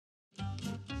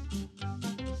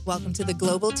Welcome to the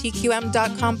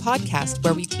globaltqm.com podcast,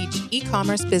 where we teach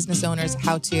e-commerce business owners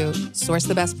how to source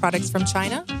the best products from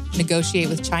China, negotiate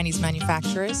with Chinese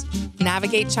manufacturers,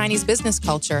 navigate Chinese business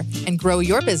culture, and grow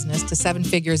your business to seven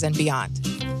figures and beyond.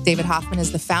 David Hoffman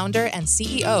is the founder and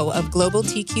CEO of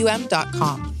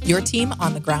globaltqm.com, your team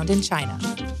on the ground in China.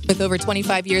 With over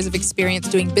 25 years of experience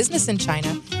doing business in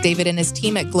China, David and his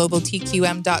team at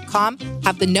globaltqm.com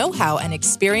have the know-how and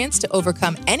experience to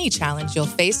overcome any challenge you'll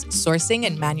face sourcing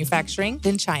and manufacturing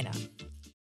in China.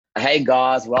 Hey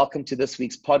guys, welcome to this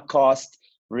week's podcast.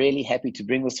 Really happy to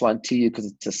bring this one to you because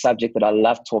it's a subject that I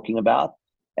love talking about,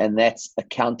 and that's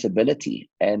accountability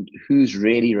and who's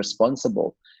really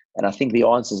responsible. And I think the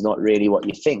answer is not really what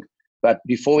you think. But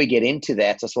before we get into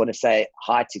that, I just want to say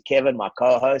hi to Kevin, my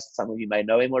co-host. Some of you may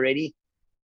know him already.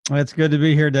 It's good to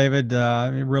be here, David. I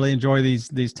really enjoy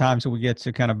these times that we get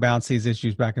to kind of bounce these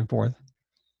issues back and forth.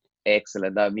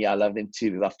 Excellent. No, me, I love them too,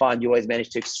 because I find you always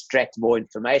manage to extract more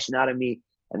information out of me,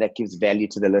 and that gives value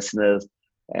to the listeners.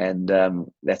 And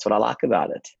that's what I like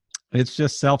about it. It's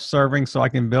just self-serving, so I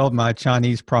can build my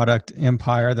Chinese product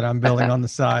empire that I'm building on the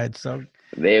side. So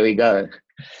there we go.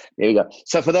 There we go.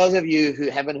 So for those of you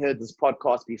who haven't heard this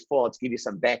podcast before, to give you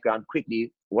some background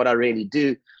quickly, what I really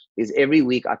do is every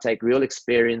week I take real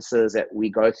experiences that we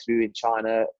go through in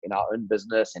China, in our own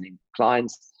business and in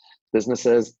clients'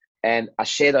 businesses, and I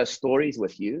share those stories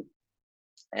with you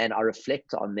and I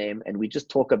reflect on them, and we just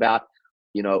talk about,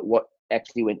 you know, what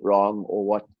actually went wrong or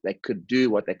what they could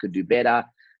do better,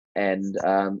 and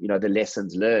you know, the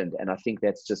lessons learned. And I think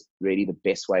that's just really the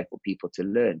best way for people to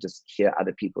learn. Just hear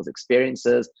other people's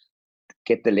experiences,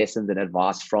 get the lessons and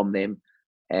advice from them,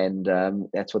 and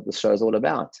that's what the show is all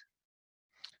about.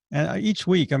 And each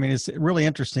week, I mean, it's really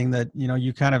interesting that, you know,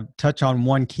 you kind of touch on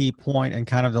one key point and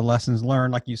kind of the lessons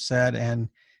learned, like you said, and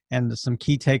some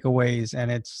key takeaways.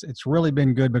 And it's really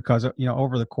been good because, you know,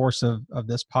 over the course of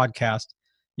this podcast,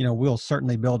 you know, we'll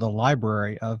certainly build a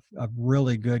library of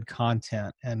really good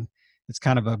content. And it's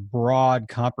kind of a broad,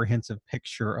 comprehensive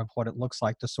picture of what it looks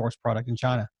like to source product in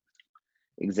China.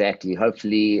 Exactly.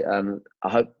 Hopefully, I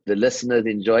hope the listeners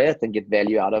enjoy it and get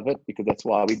value out of it, because that's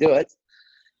why we do it.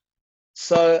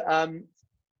 So,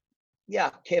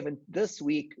 yeah, Kevin, this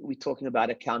week we're talking about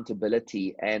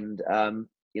accountability, and,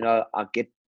 you know, I get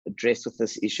addressed with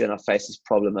this issue and I face this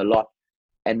problem a lot,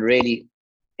 and really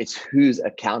it's who's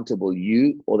accountable,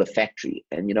 you or the factory.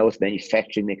 And, you know, with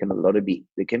manufacturing, there can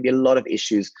be a lot of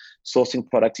issues. Sourcing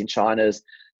products in China is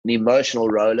an emotional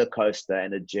roller coaster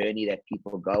and a journey that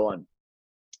people go on.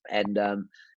 And,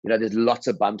 you know, there's lots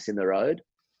of bumps in the road,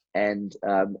 and,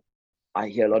 I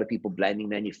hear a lot of people blaming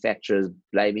manufacturers,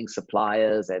 blaming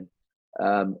suppliers, and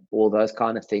all those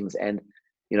kind of things. And,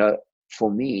 you know,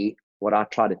 for me, what I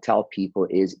try to tell people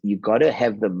is you got to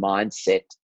have the mindset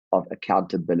of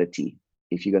accountability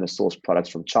if you're going to source products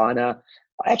from China.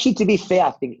 Actually, to be fair,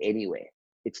 I think anywhere.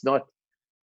 It's not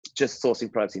just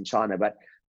sourcing products in China, but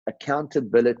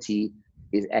accountability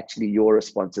is actually your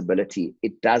responsibility.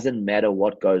 It doesn't matter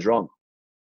what goes wrong.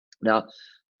 Now,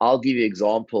 I'll give you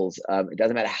examples. It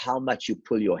doesn't matter how much you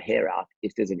pull your hair out.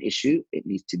 If there's an issue, it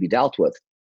needs to be dealt with.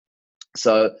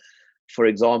 So, for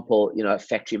example, you know, a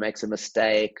factory makes a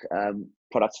mistake,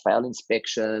 products fail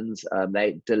inspections,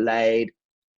 they delayed.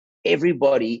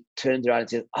 Everybody turns around and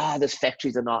says, this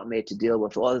factory's a nightmare to deal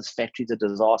with. This factory's a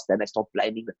disaster. And they start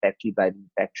blaming the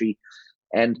factory.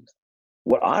 And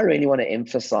what I really want to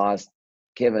emphasize,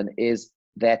 Kevin, is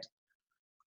that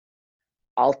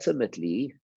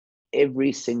ultimately,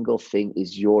 every single thing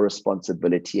is your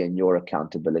responsibility and your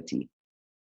accountability,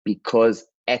 because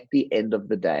at the end of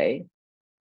the day,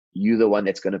 you're the one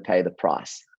that's going to pay the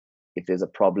price. If there's a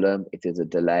problem, if there's a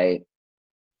delay,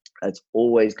 it's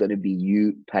always going to be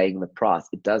you paying the price.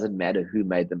 It doesn't matter who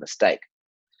made the mistake.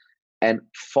 And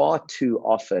far too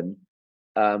often,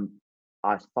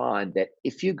 I find that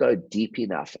if you go deep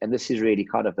enough, and this is really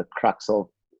kind of the crux of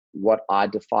what I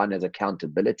define as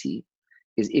accountability,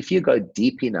 is if you go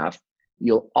deep enough,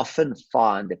 you'll often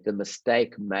find that the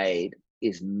mistake made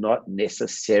is not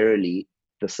necessarily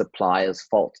the supplier's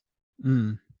fault.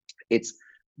 It's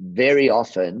very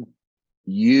often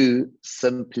you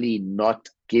simply not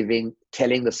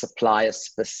telling the supplier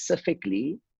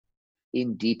specifically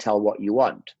in detail what you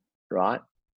want, right?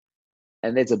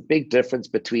 And there's a big difference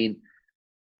between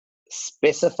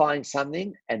specifying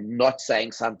something and not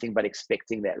saying something but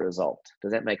expecting that result.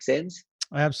 Does that make sense?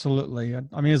 Absolutely.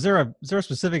 I mean, is there a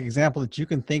specific example that you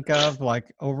can think of,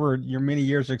 like over your many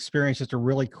years of experience, just a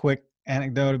really quick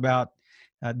anecdote about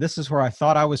this is where I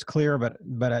thought I was clear,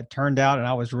 but it turned out, and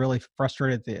I was really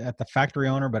frustrated at the factory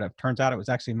owner, but it turns out it was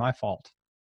actually my fault?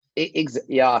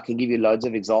 Yeah, I can give you loads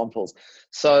of examples.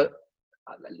 So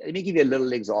let me give you a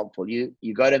little example. You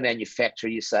go to a manufacturer,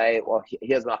 you say, well,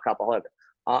 here's my cup of home.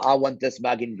 I want this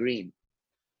mug in green.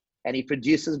 And he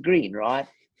produces green, right?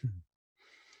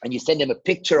 And you send him a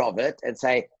picture of it and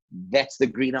say, that's the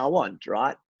green I want,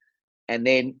 right? And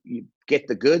then you get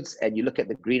the goods and you look at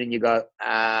the green and you go,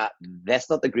 that's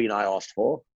not the green I asked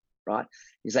for, right?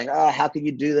 You're saying, how can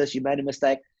you do this? You made a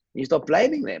mistake. And you start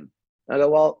blaming them. And I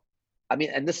go, well, I mean,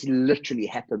 and this literally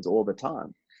happens all the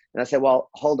time. And I say,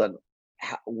 well, hold on.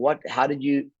 How did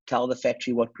you tell the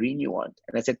factory what green you want?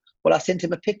 And I said, well, I sent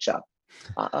him a picture.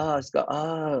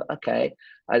 Okay.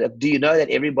 Do you know that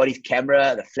everybody's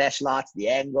camera, the flashlights, the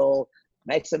angle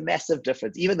makes a massive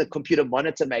difference? Even the computer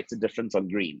monitor makes a difference on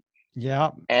green.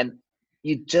 Yeah. And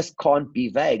you just can't be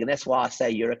vague. And that's why I say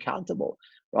you're accountable,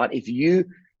 right? If you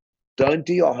don't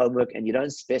do your homework and you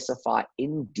don't specify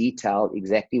in detail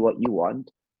exactly what you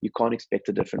want, you can't expect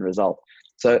a different result.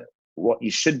 So what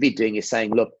you should be doing is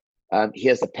saying, look,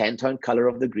 here's the Pantone color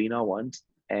of the green I want.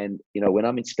 And, when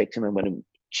I'm inspecting, I'm going to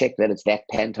check that it's that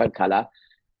Pantone color.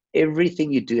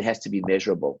 Everything you do has to be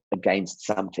measurable against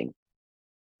something.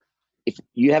 If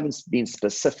you haven't been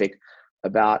specific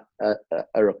about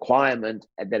a requirement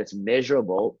and that it's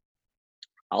measurable,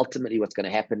 ultimately what's going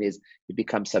to happen is it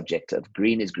becomes subjective.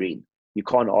 Green is green. You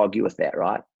can't argue with that,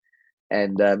 right?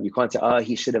 And you can't say,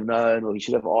 he should have known, or he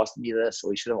should have asked me this,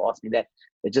 or he should have asked me that.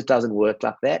 It just doesn't work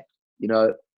like that.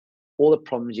 All the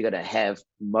problems you're going to have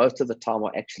most of the time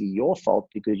are actually your fault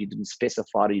because you didn't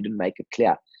specify it, or you didn't make it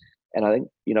clear. And I think,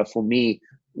 for me,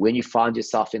 when you find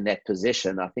yourself in that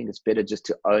position, I think it's better just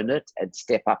to own it and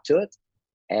step up to it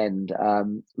and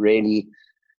really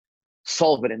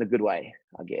solve it in a good way,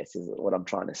 I guess, is what I'm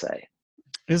trying to say.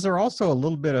 Is there also a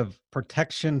little bit of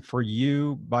protection for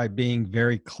you by being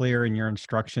very clear in your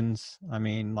instructions? I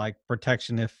mean, like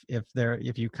protection if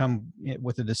you come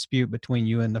with a dispute between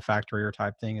you and the factory or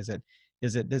type thing,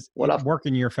 does it work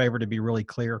in your favor to be really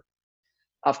clear?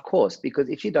 Of course, because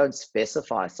if you don't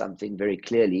specify something very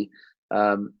clearly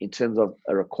in terms of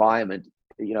a requirement,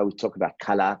 we talk about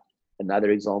color.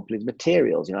 Another example is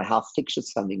materials. How thick should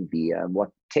something be? What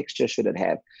texture should it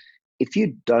have? If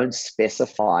you don't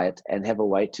specify it and have a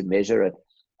way to measure it,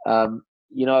 the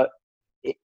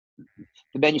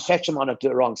manufacturer might not do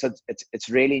it wrong. So it's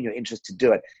really in your interest to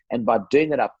do it. And by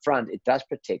doing it up front, it does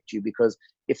protect you, because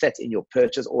if that's in your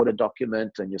purchase order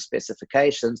document and your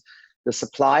specifications, the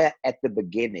supplier at the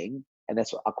beginning, and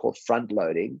that's what I call front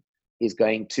loading, is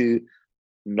going to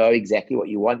know exactly what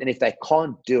you want. And if they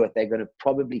can't do it, they're going to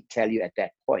probably tell you at that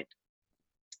point.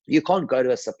 You can't go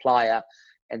to a supplier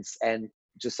and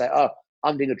just say,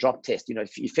 I'm doing a drop test.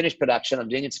 If you finish production, I'm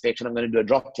doing inspection, I'm going to do a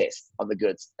drop test on the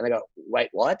goods. And they go, wait,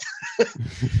 what?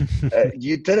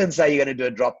 You didn't say you're going to do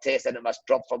a drop test and it must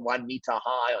drop from 1 meter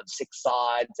high on 6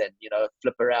 sides and,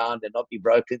 flip around and not be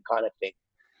broken kind of thing.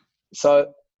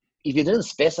 So if you didn't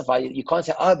specify, you can't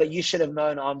say, but you should have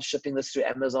known I'm shipping this through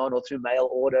Amazon or through mail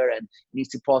order and it needs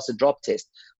to pass a drop test.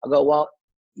 I go, well,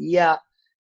 yeah,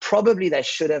 probably they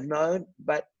should have known,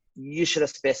 but you should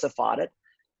have specified it.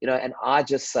 And I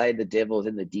just say the devil's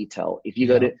in the detail. If you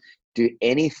go to do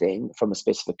anything from a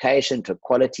specification to a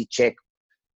quality check,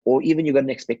 or even you've got an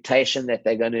expectation that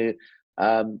they're going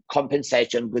to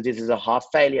compensate you because this is a high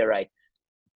failure rate,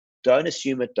 don't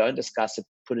assume it, don't discuss it,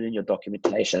 put it in your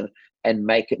documentation and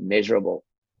make it measurable.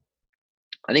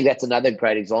 I think that's another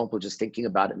great example, just thinking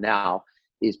about it now,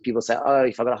 is people say,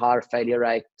 if I got a higher failure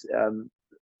rate,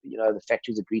 the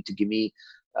factory's agreed to give me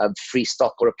free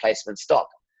stock or replacement stock.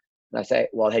 And I say,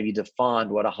 well, have you defined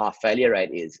what a high failure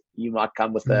rate is? You might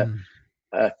come with a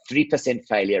 3%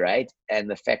 failure rate and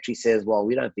the factory says, well,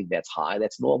 we don't think that's high,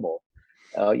 that's normal.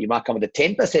 You might come with a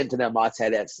 10% and they might say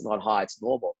that's not high, it's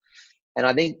normal. And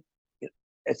I think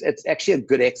it's actually a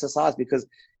good exercise, because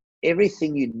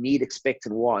everything you need, expect,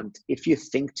 and want, if you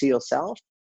think to yourself,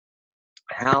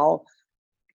 how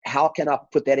can I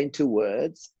put that into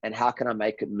words and how can I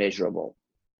make it measurable?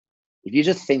 If you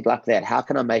just think like that, how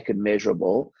can I make it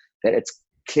measurable, that it's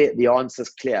clear, the answer's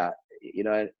clear,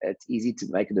 it's easy to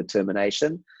make a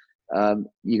determination.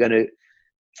 You're going to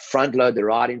front load the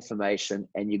right information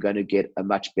and you're going to get a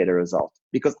much better result,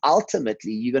 because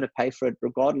ultimately you're going to pay for it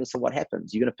regardless of what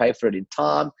happens. You're going to pay for it in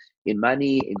time, in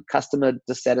money, in customer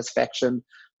dissatisfaction,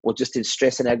 or just in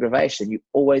stress and aggravation. You're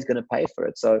always going to pay for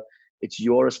it. So it's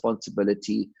your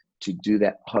responsibility to do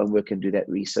that homework and do that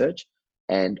research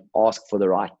and ask for the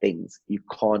right things. You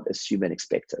can't assume and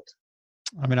expect it.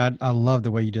 I mean, I love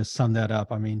the way you just summed that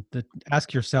up. I mean,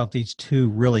 ask yourself these two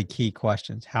really key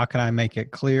questions. How can I make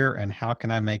it clear, and how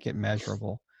can I make it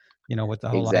measurable? With the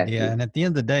whole idea. And at the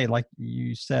end of the day, like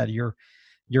you said, your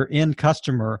end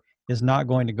customer is not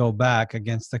going to go back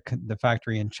against the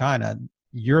factory in China.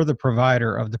 You're the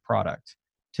provider of the product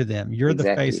to them. You're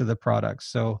the face of the product.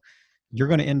 So you're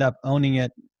going to end up owning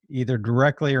it either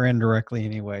directly or indirectly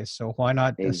anyway. So why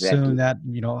not assume that,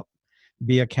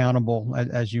 be accountable,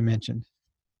 as you mentioned.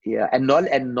 Yeah, and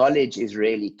knowledge is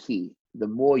really key. The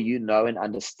more you know and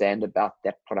understand about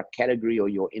that product category or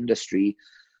your industry,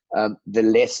 the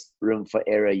less room for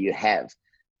error you have.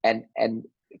 And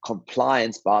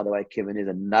compliance, by the way, Kevin, is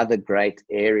another great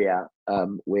area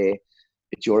where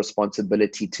it's your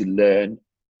responsibility to learn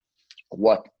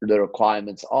what the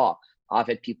requirements are. I've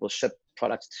had people ship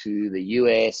products to the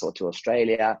US or to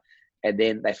Australia, and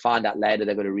then they find out later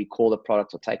they're going to recall the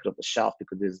product or take it off the shelf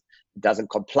because it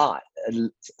doesn't comply.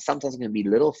 Sometimes it can be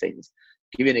little things.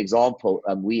 To give you an example,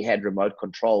 we had remote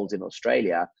controls in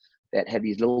Australia that had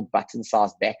these little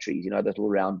button-sized batteries, those little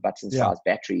round button-sized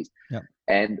batteries. Yeah.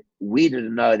 And we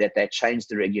didn't know that they changed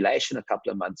the regulation a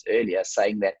couple of months earlier,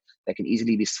 saying that they can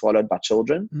easily be swallowed by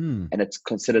children, and it's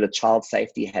considered a child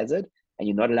safety hazard, and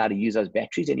you're not allowed to use those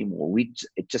batteries anymore.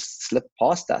 It just slipped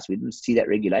past us. We didn't see that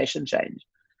regulation change.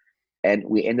 And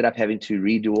we ended up having to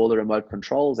redo all the remote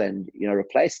controls and,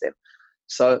 replace them.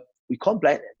 So we can't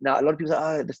blame. Now, a lot of people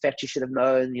say, the factory should have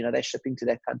known, they're shipping to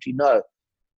that country. No,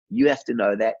 you have to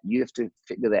know that. You have to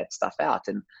figure that stuff out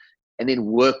and then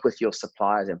work with your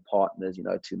suppliers and partners,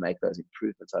 to make those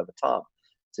improvements over time.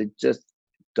 So just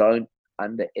don't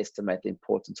underestimate the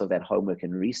importance of that homework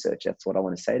and research. That's what I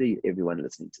want to say to everyone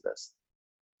listening to this.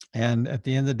 And at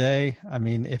the end of the day,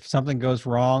 if something goes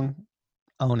wrong,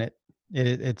 own it.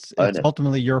 It's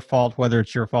ultimately your fault, whether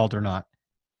it's your fault or not.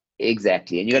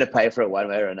 Exactly. And you're going to pay for it one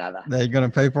way or another. You're going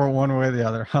to pay for it one way or the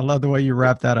other. I love the way you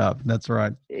wrap that up. That's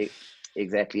right.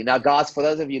 Exactly. Now, guys, for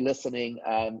those of you listening,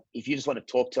 if you just want to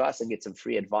talk to us and get some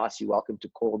free advice, you're welcome to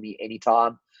call me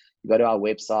anytime. You go to our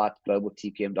website,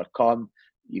 globaltpm.com.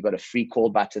 You've got a free call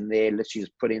button there. Literally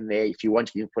just put in there. If you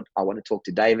want, you can put, I want to talk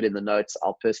to David in the notes.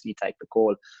 I'll personally take the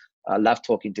call. I love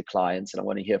talking to clients, and I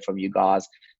want to hear from you guys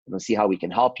and we'll see how we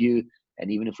can help you. And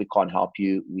even if we can't help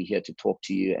you, we're here to talk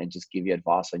to you and just give you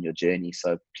advice on your journey.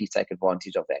 So please take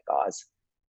advantage of that, guys.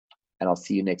 And I'll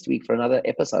see you next week for another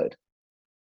episode.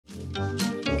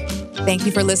 Thank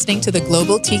you for listening to the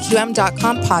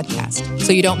globaltqm.com podcast.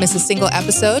 So you don't miss a single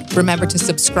episode, remember to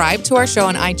subscribe to our show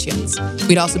on iTunes.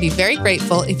 We'd also be very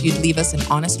grateful if you'd leave us an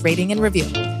honest rating and review.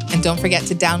 And don't forget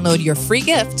to download your free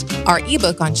gift, our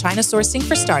ebook on China sourcing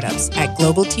for startups at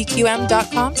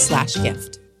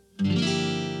globaltqm.com/gift.